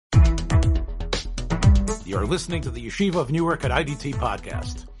You're listening to the Yeshiva of Newark at IDT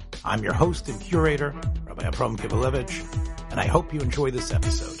podcast. I'm your host and curator, Rabbi Abram Kibalevich, and I hope you enjoy this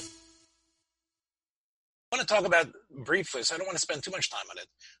episode. I want to talk about briefly, so I don't want to spend too much time on it,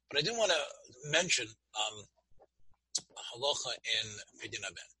 but I do want to mention halacha in Pidyon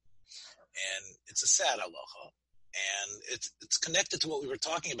Haben. And it's a sad halacha, and it's connected to what we were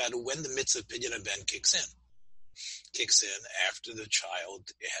talking about when the mitzvah of Pidyon Haben kicks in after the child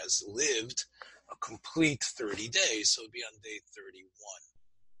has lived a complete 30 days, so it would be on day 31.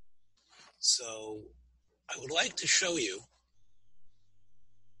 So I would like to show you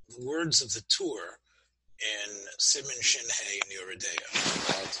the words of the Tur in Siman Shin Hey in Yoreh De'ah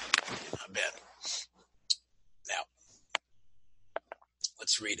called Haben. Now,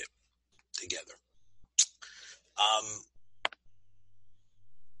 let's read it together.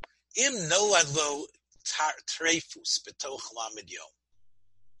 Im nolad lo treifus betoch lamed yom.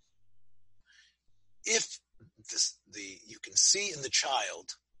 If you can see in the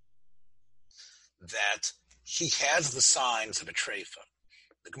child that he has the signs of a treifa.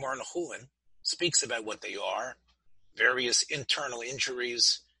 The Gemara Nechulin speaks about what they are, various internal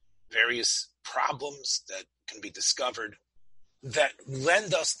injuries, various problems that can be discovered that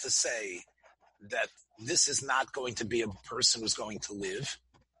lend us to say that this is not going to be a person who's going to live,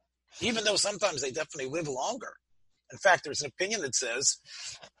 even though sometimes they definitely live longer. In fact, there's an opinion that says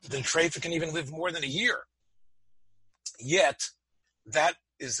the treifa can even live more than a year. Yet, that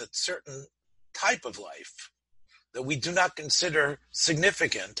is a certain type of life that we do not consider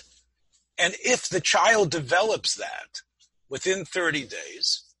significant. And if the child develops that within 30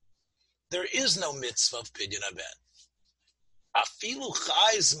 days, there is no mitzvah of Pidyon Haben. Afilu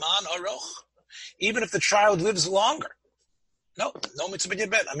chai zman aroch. Even if the child lives longer. No mitzvah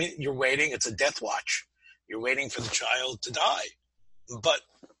Pidyon Haben. I mean, you're waiting. It's a death watch. You're waiting for the child to die. But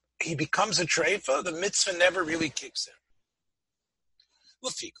he becomes a treifa, the mitzvah never really kicks in.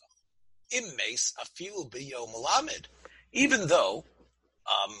 Even though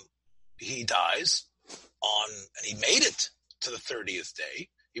he dies and he made it to the 30th day,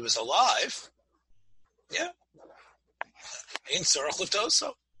 he was alive,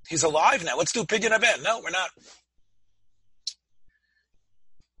 he's alive now. Let's do Pidyon Haben. No, we're not.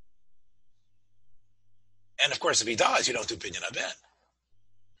 And of course, if he dies, you don't do Pidyon Haben.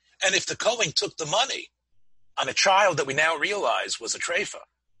 And if the Kohen took the money on a child that we now realize was a treifa,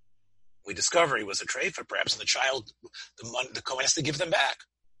 we discover he was a treifa, perhaps, and the Kohen has to give them back.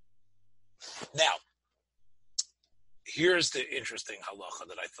 Now, here's the interesting halacha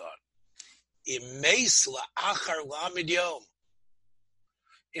that I thought.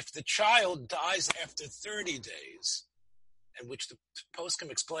 If the child dies after 30 days, and which the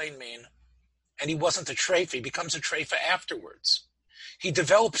poskim explain mean, and he wasn't a treifa, he becomes a treifa afterwards. He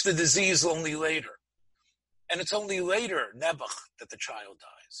develops the disease only later. And it's only later, nebuch, that the child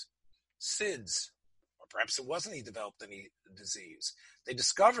dies. SIDS, or perhaps it wasn't he developed any disease. They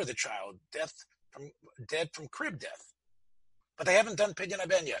discover the child dead from crib death. But they haven't done Pidyon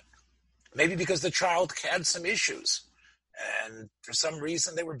Haben yet. Maybe because the child had some issues. And for some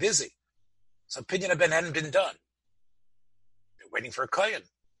reason they were busy. So Pidyon Haben hadn't been done. They're waiting for a kohen.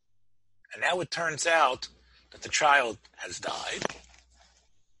 And now it turns out that the child has died.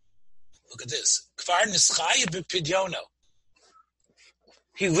 Look at this. Kvar nischaya b'pidyono.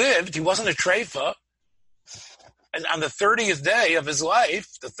 He lived, he wasn't a treifa, and on the 30th day of his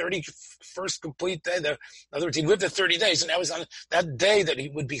life, the 31st complete day, in other words, he lived at 30 days, and now he's on that day that he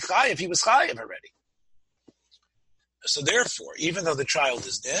would be chayiv, he was chayiv already. So therefore, even though the child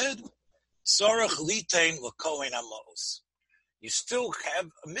is dead, tzorach litein l'kohen amos. You still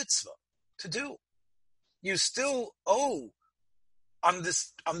have a mitzvah to do. You still owe on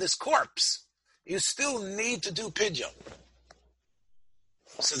this corpse. You still need to do pidyon.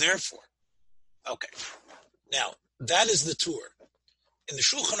 So therefore, okay. Now, that is the Tur. In the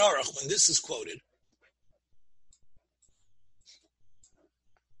Shulchan Aruch, when this is quoted,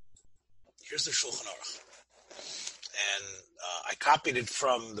 here's the Shulchan Aruch. And I copied it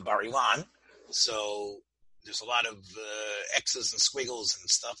from the Bar Ilan, so there's a lot of X's and squiggles and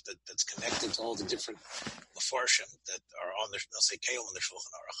stuff that's connected to all the different Mefarshim that are on the, they'll say Keil in the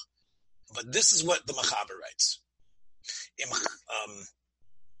Shulchan Aruch. But this is what the Machaber writes.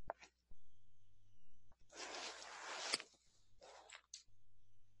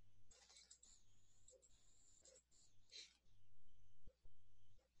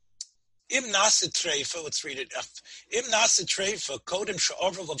 Im nasa treifa, let's read it. Im nasa treifa, kodem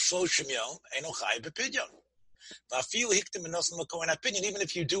she'over of shloshim yom, eno chai b'pidyon. Va'afil hiktim enosim l'kohen ha'pidyon, even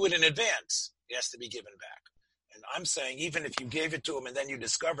if you do it in advance, it has to be given back. And I'm saying even if you gave it to him and then you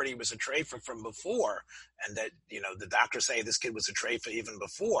discovered he was a treifa from before, and that, the doctors say this kid was a treifa even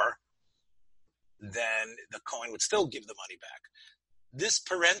before, then the Kohen would still give the money back. This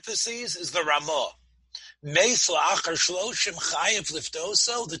parentheses is the Ramah. Meis la'achar shloshim chayev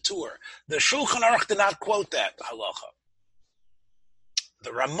liftoso, the Tur. The Shulchan Aruch did not quote that halacha.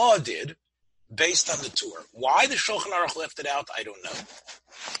 The Ramah did, based on the Tur. Why the Shulchan Aruch left it out, I don't know.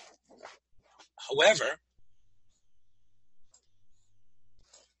 However,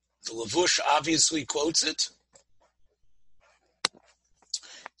 the Lavush obviously quotes it,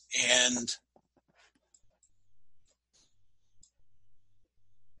 and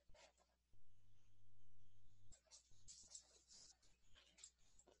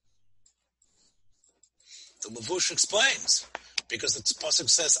the Lavush explains, because the pasuk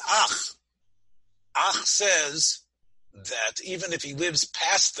says Ach. Ach says that even if he lives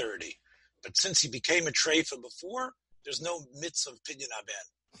past 30, but since he became a treifa before, there's no mitzvah of pidyon haben.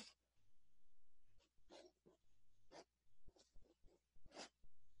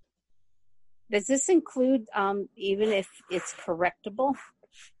 Does this include even if it's correctable?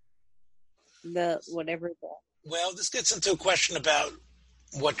 Well, this gets into a question about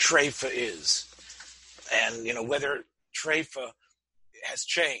what treifa is, and whether treifa has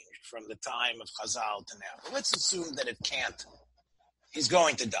changed from the time of Chazal to now. But let's assume that it can't. He's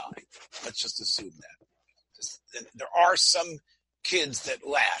going to die. Let's just assume that. There are some kids that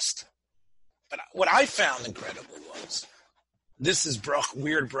last. But what I found incredible was, this is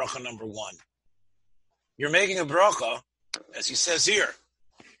weird bracha number 1. You're making a bracha, as he says here,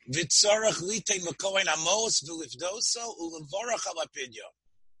 V'tzarach litein l'kohen amos v'lifdoso u'levorach al hapidyon.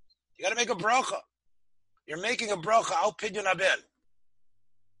 You got to make a bracha. You're making a bracha al pidyon haben.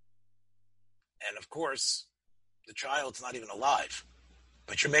 And of course, the child's not even alive.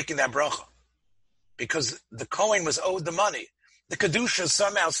 But you're making that bracha. Because the Kohen was owed the money. The Kedusha is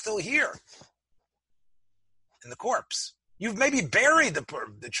somehow still here. In the corpse. You've maybe buried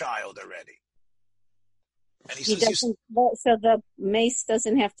the child already. And he says, so the mace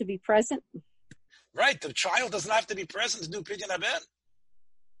doesn't have to be present? Right, the child doesn't have to be present to do pidyon haben.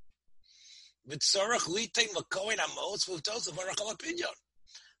 V'tzorach litein l'kohen amos v'lifdoso u'levorach al hapidyon.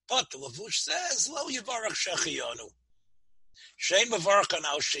 But the Lavush says, Lo yivarach shechiyonu. Shein mevarach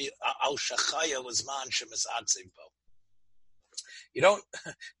al shechaya l'zman shemisatziv bo. You don't,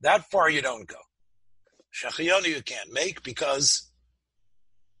 that far you don't go. Shechiyonu you can't make, because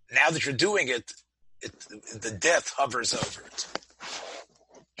now that you're doing it, the death hovers over it.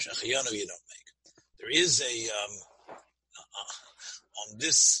 Shechiyonu you don't make. There is on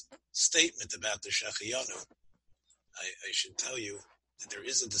this statement about the Shechiyonu, I should tell you, there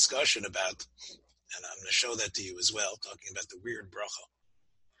is a discussion about, and I'm going to show that to you as well, talking about the weird bracha.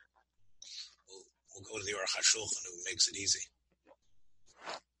 We'll go to the Aruch HaShulchan, who makes it easy.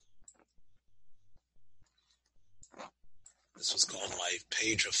 This was called my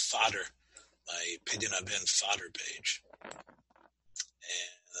page of fodder, my pidyon haben fodder page. And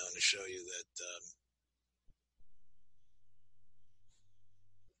I want to show you that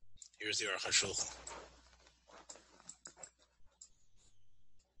here's the Aruch HaShulchan.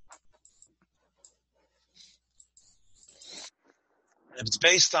 And it's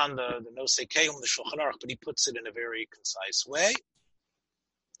based on the Nosei Kelim, the Shulchan Aruch, but he puts it in a very concise way.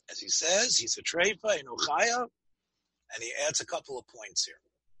 As he says, he's a treifa, in Uchaya, and he adds a couple of points here.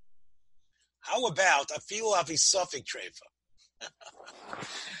 How about afilu avisofik treifa?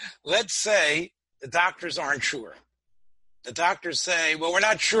 Let's say the doctors aren't sure. The doctors say, well, we're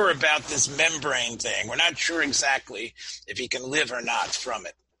not sure about this membrane thing. We're not sure exactly if he can live or not from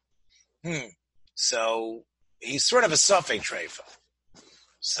it. So he's sort of a sofek treifa.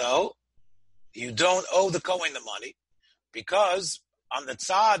 So you don't owe the Kohen the money, because on the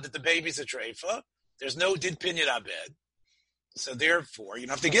tzad that the baby's a treifa, there's no din pidyon haben. So therefore, you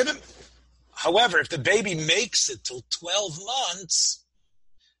don't have to give him. However, if the baby makes it till 12 months,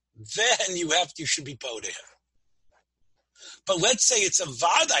 then you should be po to him. But let's say it's a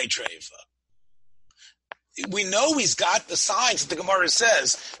vadai treifa. We know he's got the signs that the Gemara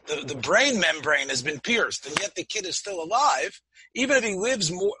says the brain membrane has been pierced, and yet the kid is still alive. Even if he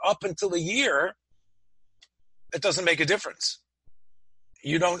lives up until a year, it doesn't make a difference.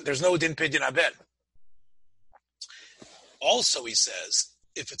 There's no din pidyon haben. Also, he says,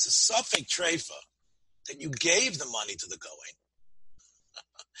 if it's a sofek treifa that you gave the money to the Kohen,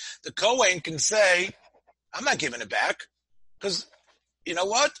 the Kohen can say, I'm not giving it back, because you know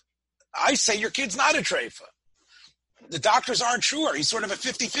what? I say your kid's not a treifa. The doctors aren't sure. He's sort of a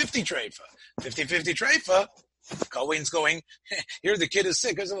 50-50 treifa. 50-50 treifa, Kohen's going, here the kid is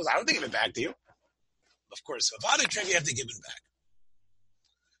sick. I don't think give it back to you. Of course, Avada treif, you have to give it back.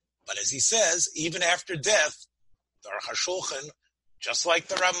 But as he says, even after death, the Aruch HaShulchan, just like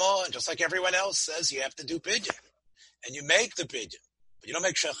the Ramah, and just like everyone else, says you have to do pidyon. And you make the pidyon, but you don't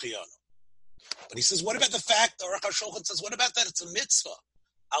make shechianu. But he says, what about the fact, the Aruch HaShulchan says, what about that? It's a mitzvah.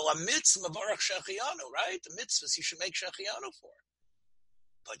 Ala mitzvah baruch shechianu, right? The mitzvahs you should make shechianu for.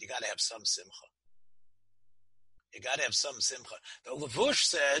 But you got to have some simcha. You got to have some simcha. The Levush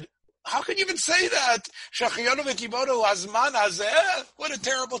said, how can you even say that? Shechianu v'kibodo hazman hazeh. What a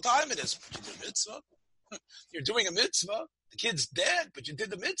terrible time it is. But you did a mitzvah. You're doing a mitzvah. The kid's dead, but you did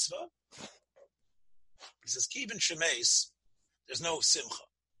the mitzvah. He says, Kivin Shemes, there's no simcha.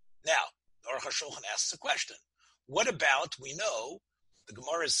 Now, the Aruch HaShulchan asks a question. What about, we know, the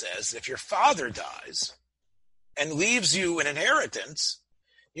Gemara says, if your father dies and leaves you an inheritance,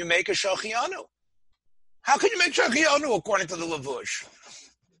 you make a shechianu. How can you make shechianu according to the Levush?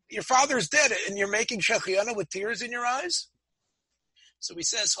 Your father's dead and you're making shechianu with tears in your eyes? So he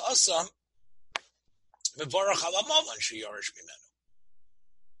says, Ha'asam, mevarach halamovan sheyarish mimenu.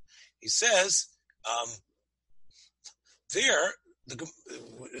 He says,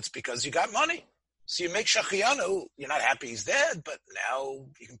 it's because you got money. So you make shechianu, you're not happy he's dead, but now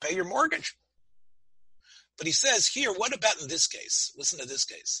you can pay your mortgage. But he says here, what about in this case? Listen to this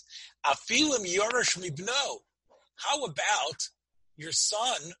case. Afilim yorish mibno. How about your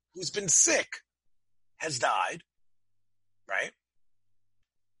son who's been sick has died, right?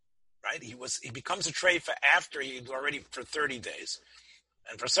 Right? He becomes a treifa after he'd already for 30 days.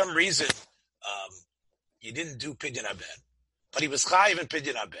 And for some reason, you didn't do pidyon haben, but he was chayiv in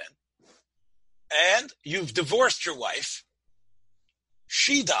pidyon haben. And you've divorced your wife.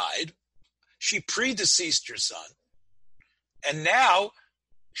 She died. She predeceased your son. And now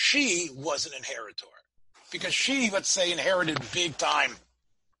she was an inheritor. Because she, let's say, inherited big time.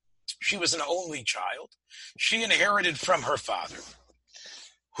 She was an only child. She inherited from her father.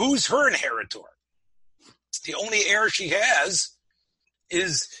 Who's her inheritor? The only heir she has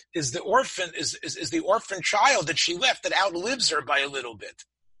is the orphan child that she left that outlives her by a little bit.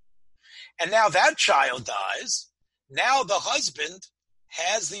 And now that child dies. Now the husband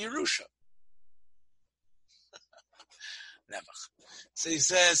has the Yerusha. So he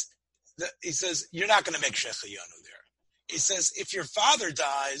says, you're not going to make shechianu there. He says, if your father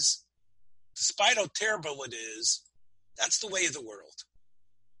dies, despite how terrible it is, that's the way of the world.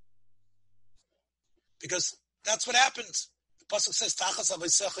 Because that's what happens. The pasuk says, Tachas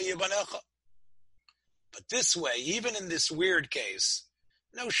aveisecha yibanecha. But this way, even in this weird case,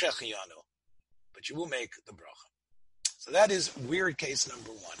 no shechianu, but you will make the bracha. So that is weird case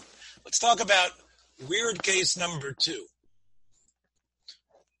number one. Let's talk about weird case number two.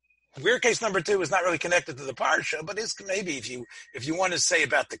 Weird case number two is not really connected to the parsha, but is maybe if you want to say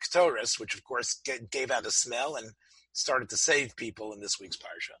about the Ketores, which of course gave out a smell and started to save people in this week's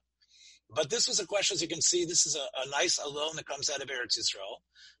parsha. But this was a question, as you can see, this is a nice alone that comes out of Eretz Yisrael.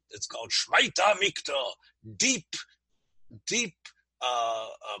 It's called Shmaita Mikta, deep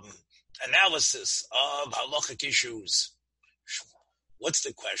analysis of halachic issues. What's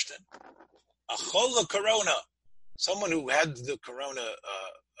the question? A chola corona, someone who had the corona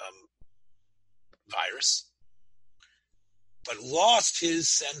virus, but lost his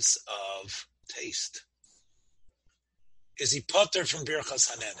sense of taste. Is he potter from Birchas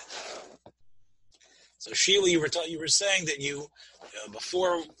Hanenet? So Sheila, you were saying that you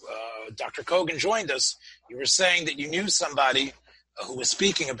before Dr. Kogan joined us, you were saying that you knew somebody who was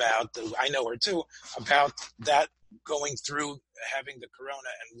speaking about, I know her too, about that going through having the corona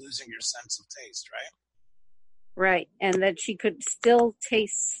and losing your sense of taste, right? Right, and that she could still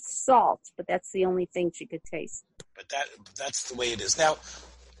taste salt, but that's the only thing she could taste. But that's the way it is. Now,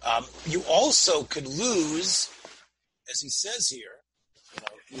 you also could lose, as he says here,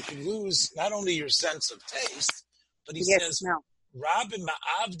 you can lose not only your sense of taste, but he says, Rabim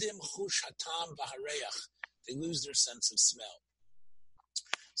ma'avdim chush hatam v'hareach. They lose their sense of smell.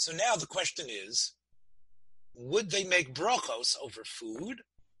 So now the question is, would they make brachos over food?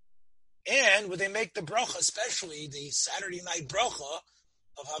 And would they make the bracha, especially the Saturday night bracha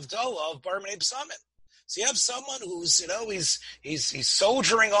of Havdalah of Bar Minei B'Samin? So you have someone who's, he's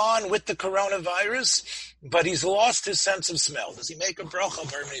soldiering on with the coronavirus, but he's lost his sense of smell. Does he make a bracha of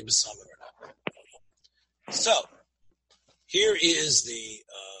Bar Minei B'Samin or not? So here is the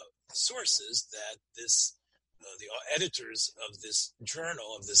sources that the editors of this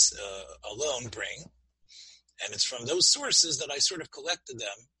journal, of this alone bring. And it's from those sources that I sort of collected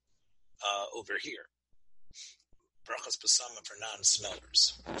them over here. Brachas B'Samim for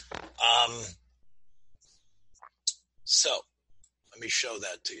non-smellers. So, let me show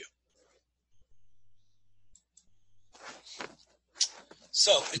that to you.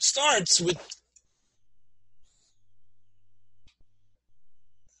 So it starts with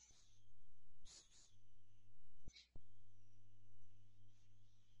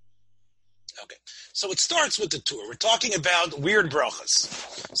okay. So it starts with the tour. We're talking about weird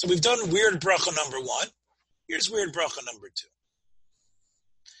brachas. So we've done weird bracha number 1. Here's weird bracha number 2.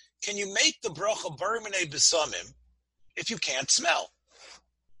 Can you make the bracha bar minei besamim if you can't smell?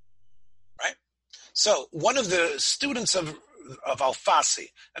 Right? So one of the students of Alfasi,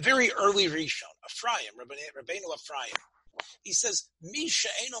 a very early Rishon, Ephraim, Rabbeinu Ephraim, he says, Mi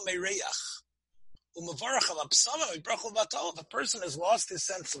she'eno mereach u'mevarach al absamim ibrachol v'atol. If a person has lost his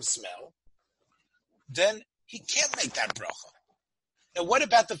sense of smell, then he can't make that bracha. Now, what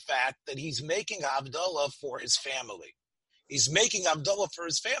about the fact that he's making Havdalah for his family? He's making Havdalah for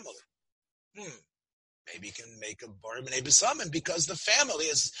his family. Maybe he can make a bar minei besamim because the family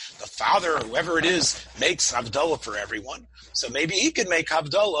is, the father or whoever it is, makes Havdalah for everyone. So maybe he can make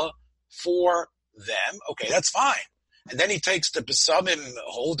Havdalah for them. Okay, that's fine. And then he takes the besamim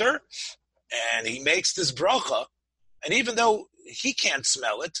holder and he makes this bracha. And even though he can't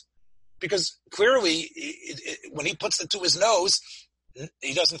smell it, because clearly when he puts it to his nose,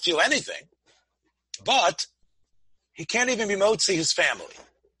 he doesn't feel anything. But he can't even be motzi his family.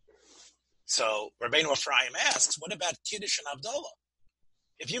 So Rabbeinu Ephraim asks, what about Kiddush and Havdalah?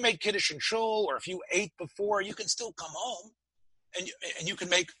 If you made Kiddush and Shul, or if you ate before, you can still come home and you can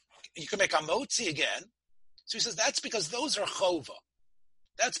make Hamotzi again. So he says that's because those are chova.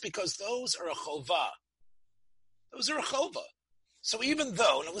 That's because those are a chova. Those are a chova. So even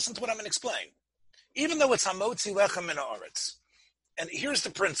though, now listen to what I'm going to explain. Even though it's Hamotzi lechem min haaretz, and here's the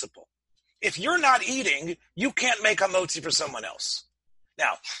principle. If you're not eating, you can't make Hamotzi for someone else.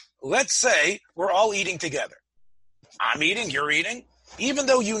 Now, let's say we're all eating together. I'm eating, you're eating. Even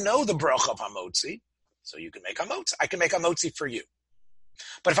though you know the bracha of Hamotzi, so you can make Hamotzi. I can make Hamotzi for you.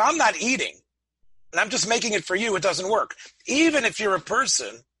 But if I'm not eating, and I'm just making it for you, it doesn't work. Even if you're a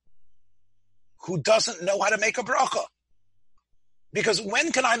person who doesn't know how to make a bracha. Because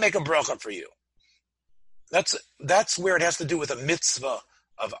when can I make a bracha for you? That's where it has to do with a mitzvah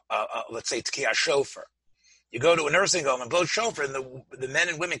of, let's say, Tkiyah Shofar. You go to a nursing home and blow shofar, and the men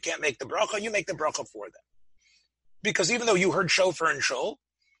and women can't make the bracha, you make the bracha for them. Because even though you heard shofar and shul,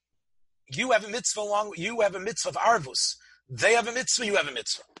 you have a mitzvah of arvus. They have a mitzvah, you have a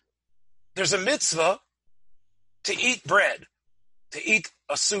mitzvah. There's a mitzvah to eat bread, to eat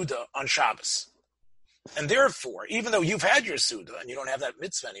a Suda on Shabbos. And therefore, even though you've had your Suda and you don't have that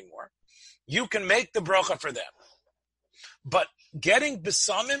mitzvah anymore, you can make the bracha for them. But getting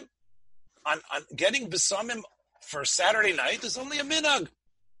besamim for Saturday night is only a minhag.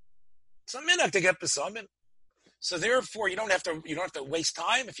 It's a minhag to get besamim. So therefore, you don't have to waste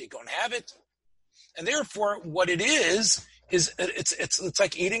time if you don't have it. And therefore, what it is it's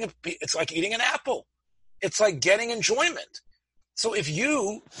like eating an apple. It's like getting enjoyment. So if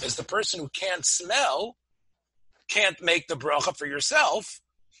you, as the person who can't smell, can't make the bracha for yourself,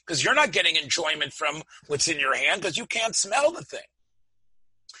 because you're not getting enjoyment from what's in your hand because you can't smell the thing.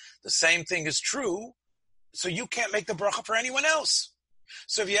 The same thing is true, so you can't make the bracha for anyone else.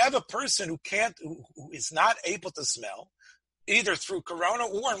 So if you have a person who is not able to smell, either through corona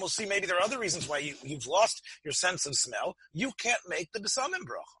or, and we'll see maybe there are other reasons why you've lost your sense of smell, you can't make the besamim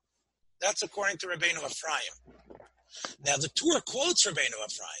bracha. That's according to Rabbeinu Ephraim. Now the Torah quotes Rabbeinu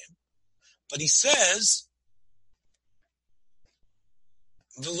Ephraim, but he says,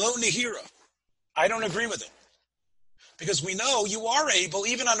 V'lo nehira. I don't agree with it. Because we know you are able,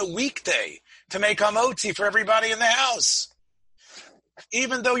 even on a weekday, to make hamotzi for everybody in the house.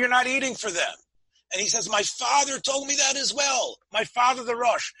 Even though you're not eating for them. And he says, my father told me that as well. My father, the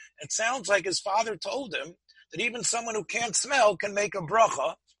Rosh. It sounds like his father told him that even someone who can't smell can make a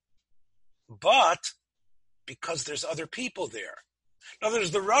bracha, but because there's other people there. In other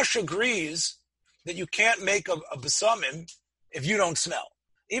words, the Rosh agrees that you can't make a besamim if you don't smell.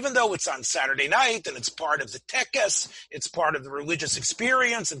 Even though it's on Saturday night and it's part of the tekes, it's part of the religious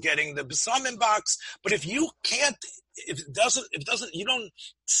experience of getting the besamim box. But if you can't, if it doesn't, you don't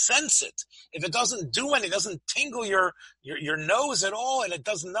sense it. If it doesn't do anything, it doesn't tingle your nose at all, and it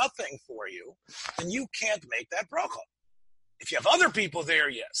does nothing for you, then you can't make that bracha. If you have other people there,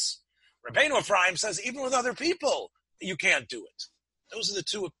 yes. Rabbeinu Ephraim says even with other people, you can't do it.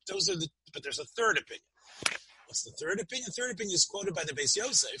 But there's a third opinion. What's the third opinion? The third opinion is quoted by the Beis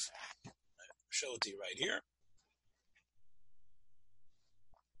Yosef. I'll show it to you right here.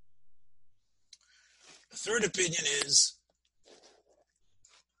 The third opinion is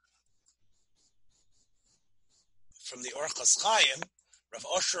from the Orchos Chaim, Rav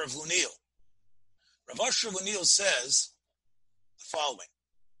Osher of Lunil. Rav Asher Laniel says the following.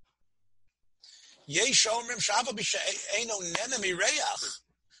 Yesh omrim shava b'she'eino nena mireach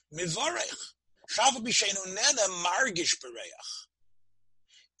mivarech. Shava b'she'eino nena margish b'reach.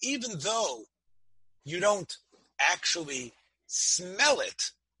 Even though you don't actually smell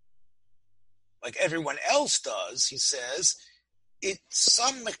it like everyone else does, he says, it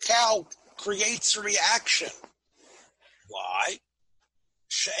somehow creates a reaction. Why?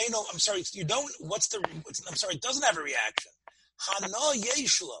 She'eino, I'm sorry, you don't, it doesn't have a reaction. Hana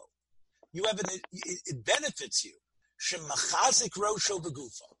yeshlo. You have it benefits you. Shemachazik rosho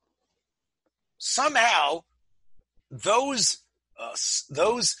begufa. Somehow, those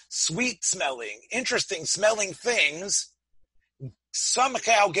sweet smelling, interesting smelling things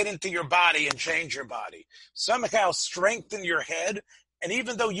somehow get into your body and change your body. Somehow strengthen your head, and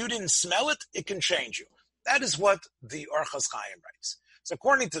even though you didn't smell it, it can change you. That is what the Orchos Chaim writes. So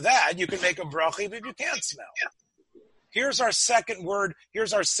according to that, you can make a bracha even if you can't smell. Here's our second word.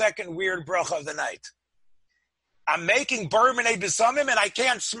 Here's our second weird bracha of the night. I'm making bar minei b'samim and I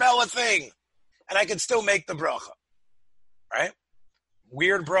can't smell a thing. And I can still make the bracha. Right?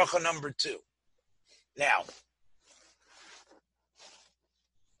 Weird bracha number 2. Now,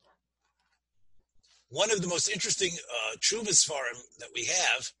 one of the most interesting tshuvas farim that we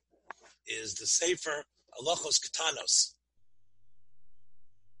have is the Sefer Halachos Ketanos.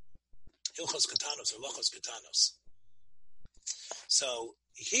 Hilchos Ketanos or Halachos Ketanos. So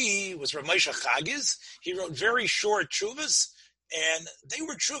he was Rav Moshe Chagiz. He wrote very short tshuvas, and they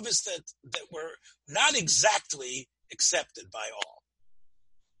were tshuvas that were not exactly accepted by all.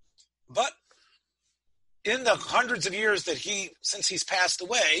 But in the hundreds of years since he's passed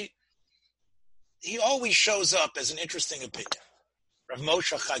away, he always shows up as an interesting opinion. Rav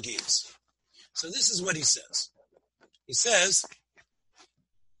Moshe Chagiz. So this is what he says. He says,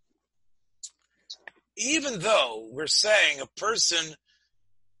 even though we're saying a person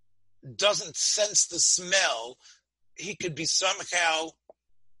doesn't sense the smell, he could be somehow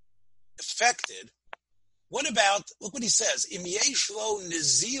affected. What about, look what he says, Im yesh lo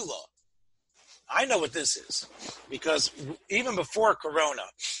nizila. I know what this is, because even before Corona,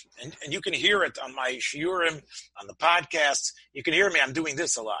 and you can hear it on my shiurim, on the podcasts, you can hear me, I'm doing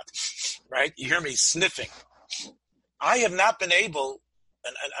this a lot, right? You hear me sniffing. I have not been able,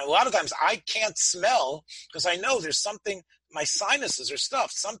 and a lot of times I can't smell because I know there's something, my sinuses are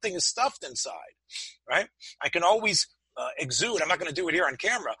stuffed, something is stuffed inside, right? I can always exude, I'm not going to do it here on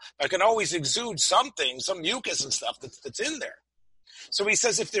camera, but I can always exude something, some mucus and stuff that's in there. So he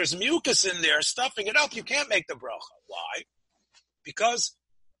says if there's mucus in there stuffing it up, you can't make the bracha. Why? Because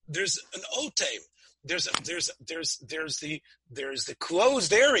there's an otem. There's the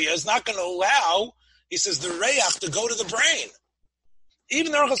closed area is not going to allow, he says, the reyach to go to the brain.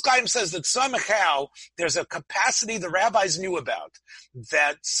 Even the Orchos Chaim says that somehow there's a capacity the rabbis knew about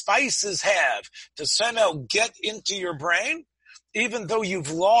that spices have to somehow get into your brain, even though you're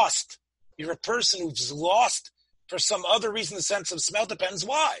a person who's lost for some other reason the sense of smell. Depends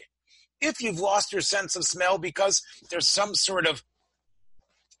why. If you've lost your sense of smell because there's some sort of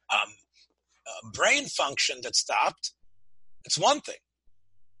brain function that stopped, it's one thing.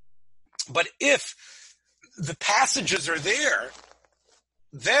 But if the passages are there,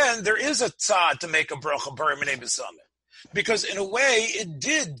 then there is a tzad to make a bracha bar minei b'samim. Because in a way, it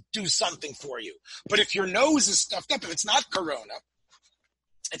did do something for you. But if your nose is stuffed up, if it's not corona,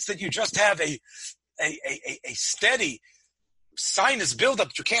 it's that you just have a steady sinus buildup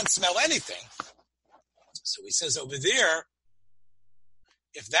that you can't smell anything. So he says over there,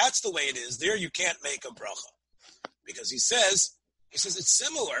 if that's the way it is, there you can't make a bracha. Because he says it's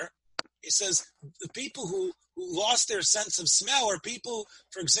similar. He says the people who lost their sense of smell are people,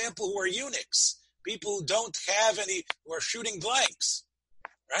 for example, who are eunuchs, people who don't have any, who are shooting blanks,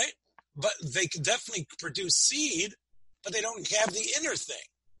 right? But they can definitely produce seed, but they don't have the inner thing.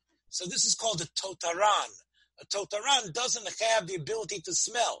 So this is called a totaran. A totaran doesn't have the ability to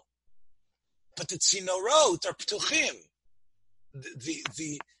smell. But the tzinorot are ptuchim.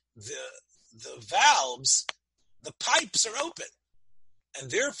 The valves, the pipes are open. And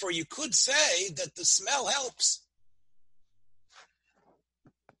therefore you could say that the smell helps.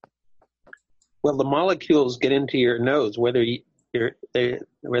 Well, the molecules get into your nose, whether you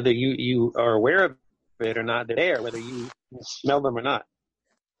are aware of it or not, they're there, whether you smell them or not.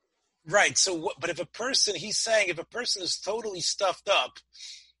 Right. So, but if a person is totally stuffed up,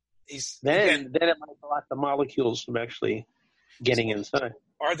 then it might block the molecules from actually getting inside.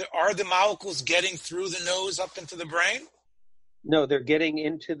 Are the molecules getting through the nose up into the brain? No, they're getting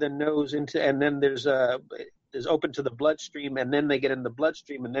into the nose, and then there's is open to the bloodstream, and then they get in the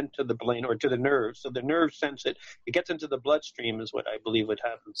bloodstream and then to the brain or to the nerves. So the nerves sense it. It gets into the bloodstream is what I believe would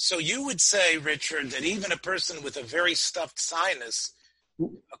happen. So you would say, Richard, that even a person with a very stuffed sinus,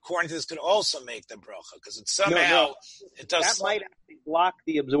 according to this, could also make the bracha because it somehow it does. That might actually block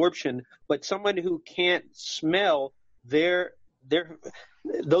the absorption, but someone who can't smell,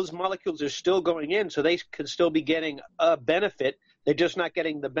 those molecules are still going in, so they could still be getting a benefit. They're just not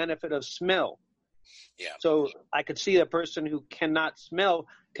getting the benefit of smell. Yeah. So I could see a person who cannot smell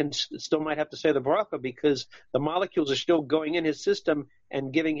still might have to say the bracha because the molecules are still going in his system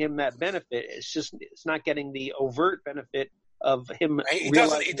and giving him that benefit. It's not getting the overt benefit of him. He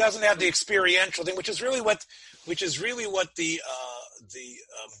doesn't have the experiential thing, which is really what the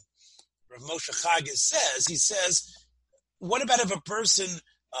Rav Moshe Chagas says. He says, what about if a person,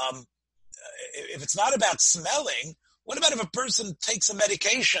 if it's not about smelling? What about if a person takes a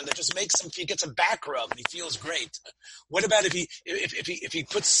medication that just makes him, he gets a back rub and he feels great? What about if he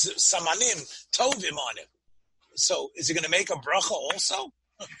puts samanim, tovim on him? So is he going to make a bracha also?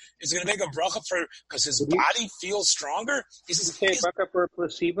 Is he going to make a bracha because his body feels stronger? He says, bracha for a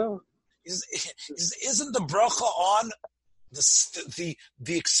placebo? Isn't the bracha on the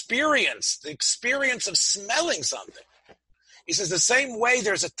experience of smelling something? He says the same way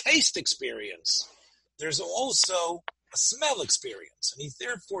there's a taste experience, there's also a smell experience. And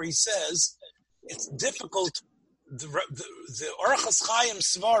therefore he says it's difficult, the Orchos Chaim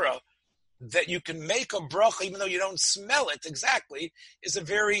Svara, that you can make a bracha even though you don't smell it exactly, is a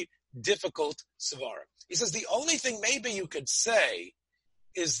very difficult svara. He says the only thing maybe you could say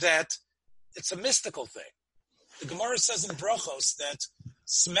is that it's a mystical thing. The Gemara says in Brachos that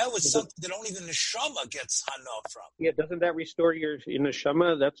smell is something that only the neshama gets hana from. Yeah, doesn't that restore your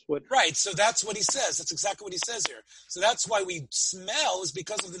neshama? That's what. Right, so that's what he says. That's exactly what he says here. So that's why we smell is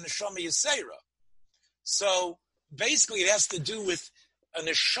because of the neshama yisera. So basically, it has to do with a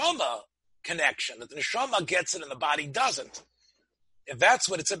neshama connection, that the neshama gets it and the body doesn't. If that's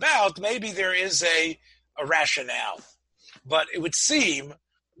what it's about, maybe there is a rationale. But it would seem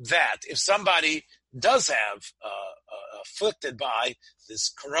that if somebody does have afflicted by this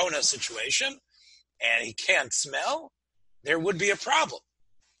corona situation and he can't smell, there would be a problem.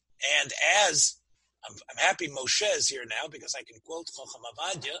 And as I'm happy Moshe is here now because I can quote Chacham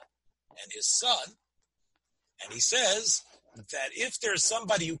Avadia and his son, and he says that if there's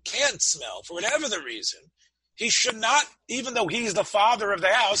somebody who can't smell for whatever the reason, he should not, even though he's the father of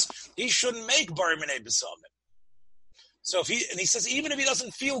the house, he shouldn't make bar minei b'samim. So and he says, even if he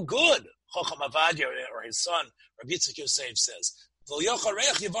doesn't feel good, Chacham Avadia or his son, Rabbi Yitzchak Yosef says,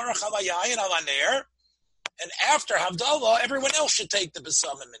 and after Havdalah, everyone else should take the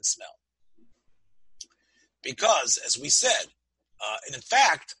b'samim and smell. Because, as we said, and in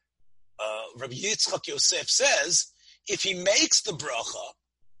fact, Rabbi Yitzchak Yosef says, if he makes the bracha,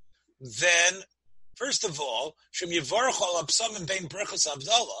 then, first of all, Shem Yivarach al Absamim Bein Brachas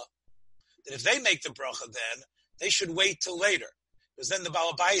Havdalah, that if they make the bracha, then they should wait till later, because then the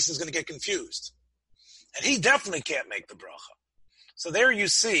Baal Bayis is going to get confused. And he definitely can't make the bracha. So there you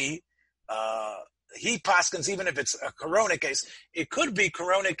see, he paskins, even if it's a corona case, it could be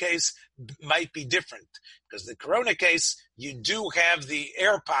corona case might be different, because the corona case, you do have the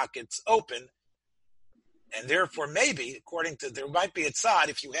air pockets open, and therefore maybe, according to, there might be a tzad,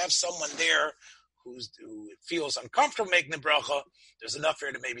 if you have someone there who feels uncomfortable making the bracha, there's enough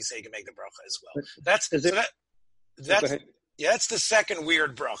here to maybe say you can make the bracha as well. That's the second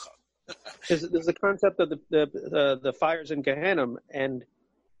weird bracha. There's the concept of the fires in Gehenna, and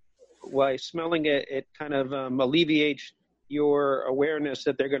by smelling it, it kind of alleviates your awareness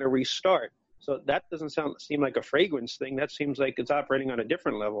that they're going to restart. So that doesn't seem like a fragrance thing. That seems like it's operating on a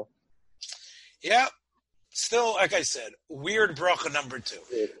different level. Yeah. Still, like I said, weird bracha number 2.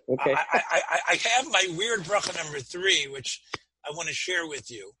 Okay. I have my weird bracha number 3, which I want to share with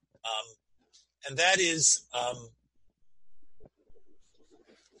you. And that is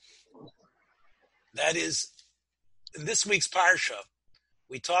in this week's Parsha,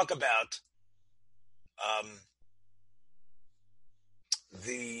 we talk about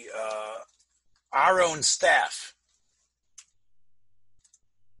our own staff,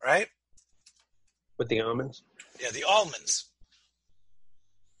 right? With the almonds? Yeah, the almonds.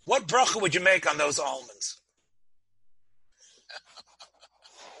 What bracha would you make on those almonds?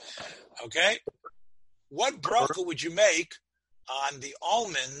 Okay? What bracha would you make on the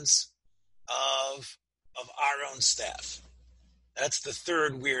almonds of our own staff? That's the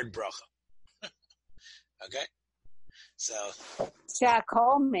third weird bracha. Okay? So.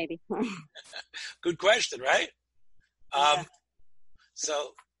 Shakol, maybe. Good question, right? Yeah.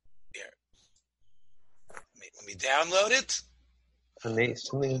 So, here. Let me download it.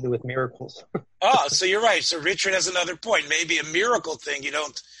 Something to do with miracles. Oh, so you're right. So Richard has another point. Maybe a miracle thing, you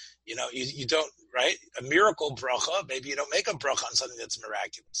don't, right? A miracle bracha, maybe you don't make a bracha on something that's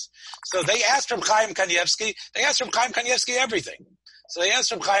miraculous. So they asked Reb Chaim Kanievsky everything. So they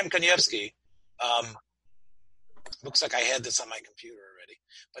asked Reb Chaim Kanievsky, looks like I had this on my computer already,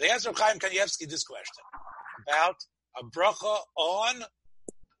 but they asked Reb Chaim Kanievsky this question about a bracha on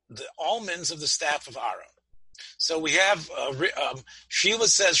the almonds of the staff of Aaron. So we have, Sheila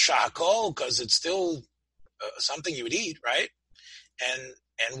says shakol because it's still something you would eat, right?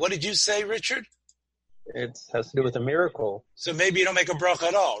 And what did you say, Richard? It has to do with a miracle. So maybe you don't make a bracha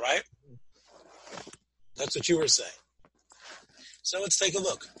at all, right? That's what you were saying. So let's take a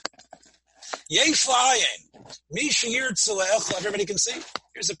look. Yesh la'ayin, misha yirtzu le'echel. Everybody can see?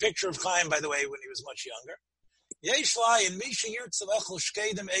 Here's a picture of Chaim, by the way, when he was much younger. Yesh la'ayin, misha yirtzu le'echel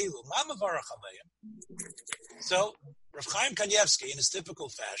shkedim elu. Ma mavarach aleim. So, Rav Chaim Kanievsky, in his typical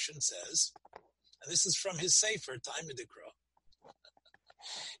fashion, says, and this is from his Sefer, Time Midikra,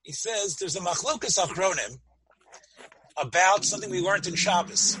 he says there's a machlokas achronim about something we learned in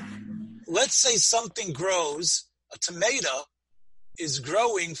Shabbos. Let's say something grows, a tomato is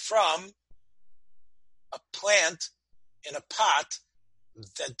growing from a plant in a pot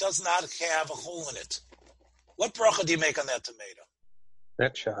that does not have a hole in it. What bracha do you make on that tomato?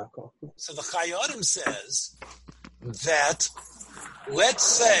 That's shakol. So the Chayonim says that, let's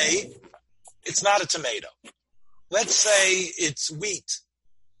say it's not a tomato. Let's say it's wheat,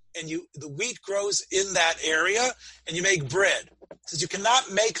 and the wheat grows in that area, and you make bread. It says you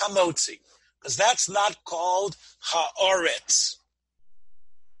cannot make hamotzi, because that's not called haaretz.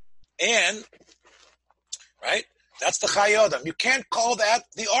 And, right, that's the Chayonim. You can't call that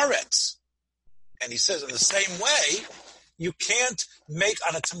the aretz. And he says in the same way, you can't make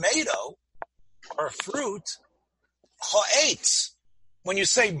on a tomato or a fruit ha'etz. When you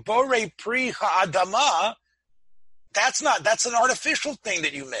say borei pri ha'adama, that's an artificial thing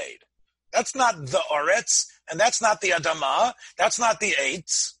that you made. That's not the aretz, and that's not the adama, that's not the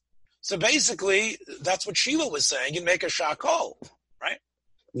eitz. So basically, that's what Sheila was saying. You make a shakol, right?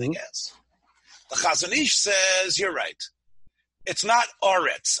 I guess. The Chazon Ish says, you're right. It's not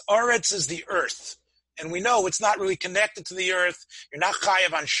aretz. Aretz is the earth. And we know it's not really connected to the earth. You're not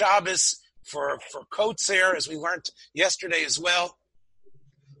chayav on Shabbos for kotzer, as we learned yesterday as well.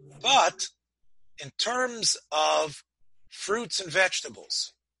 But in terms of fruits and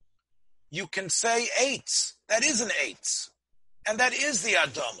vegetables, you can say eitz. That is an eitz. And that is the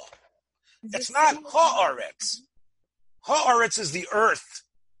adama. It's not ha'aretz. Ha'aretz is the earth.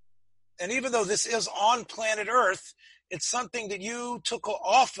 And even though this is on planet Earth, it's something that you took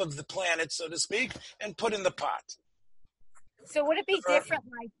off of the planet, so to speak, and put in the pot. So would it be different,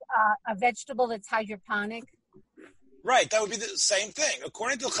 like a vegetable that's hydroponic? Right, that would be the same thing.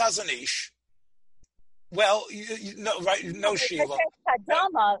 According to Chazon Ish, well, no Sheila.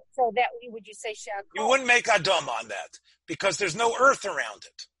 Adama, so that would you say shakol? You wouldn't make Adama on that because there's no earth around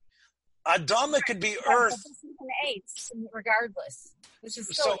it. Adama could be earth. But this is an eitz, regardless. Which is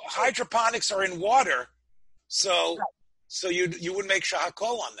so hydroponics are in water, so you wouldn't make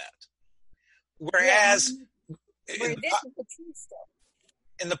shakol on that. Whereas in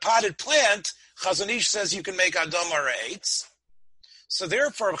the potted plant, Chazon Ish says you can make Adama or eitz. So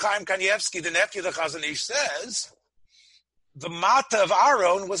therefore, Chaim Kanievsky, the nephew of the Chazon Ish, says the mata of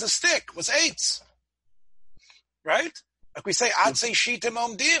Aaron was a stick, was eitz. Right? Like we say, atzei shitim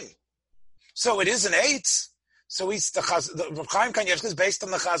omdim. So it is an eitz. So the Chaim Kanievsky is based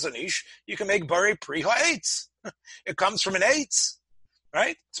on the Chazon Ish. You can make borei pri ha'etz. It comes from an eitz,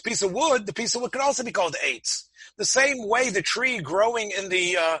 right? It's a piece of wood. The piece of wood could also be called eitz. The same way the tree growing in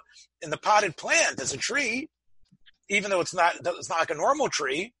the potted plant is a tree, even though it's not like a normal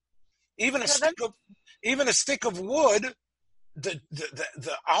tree. Even a stick of wood, the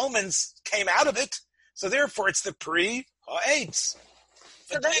almonds came out of it. So therefore, it's the pri ha'etz.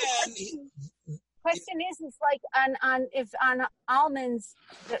 But question is like if on almonds,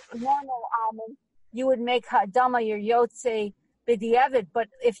 the normal almond, you would make ha'adama your yotze b'diavad, but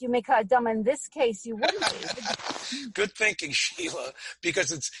if you make ha'adama in this case, you wouldn't be. Good thinking, Sheila,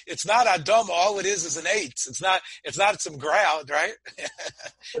 because it's not adama. All it is an eitz. It's not some ground, right?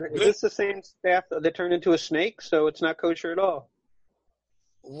 Is this the same staff that turned into a snake? So it's not kosher at all.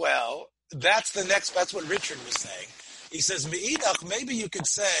 Well, that's what Richard was saying. He says, Me'idach, maybe you could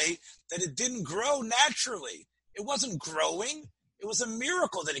say that it didn't grow naturally. It wasn't growing. It was a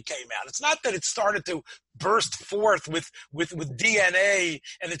miracle that it came out. It's not that it started to burst forth with DNA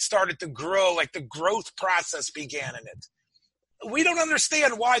and it started to grow, like the growth process began in it. We don't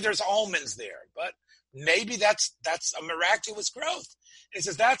understand why there's almonds there, but maybe that's a miraculous growth. And he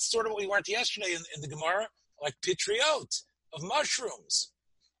says that's sort of what we learned yesterday in the Gemara, like pitriot of mushrooms.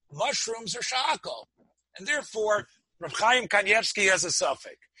 Mushrooms are shakal, and therefore Reb Chaim Kanievsky has a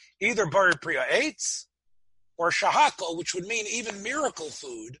suffix, either bar priya eitz or shahakal, which would mean even miracle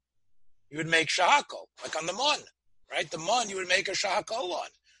food. You would make shahakal, like on the mun, right? The mun you would make a shahakal on,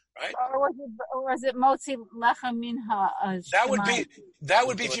 right? Or was it motzi lechem minha? That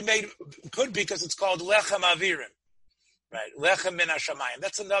would be if you made, could be because it's called lechem avirim, right? Lechem min hashamayim.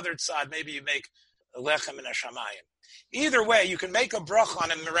 That's another tzad. Maybe you make lechem min hashamayim. Either way, you can make a bracha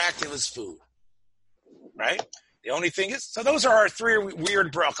on a miraculous food, right? The only thing is, so those are our three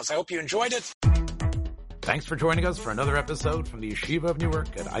weird brachas. I hope you enjoyed it. Thanks for joining us for another episode from the Yeshiva of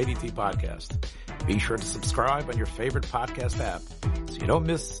Newark at IDT Podcast. Be sure to subscribe on your favorite podcast app so you don't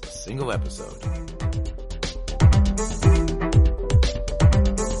miss a single episode.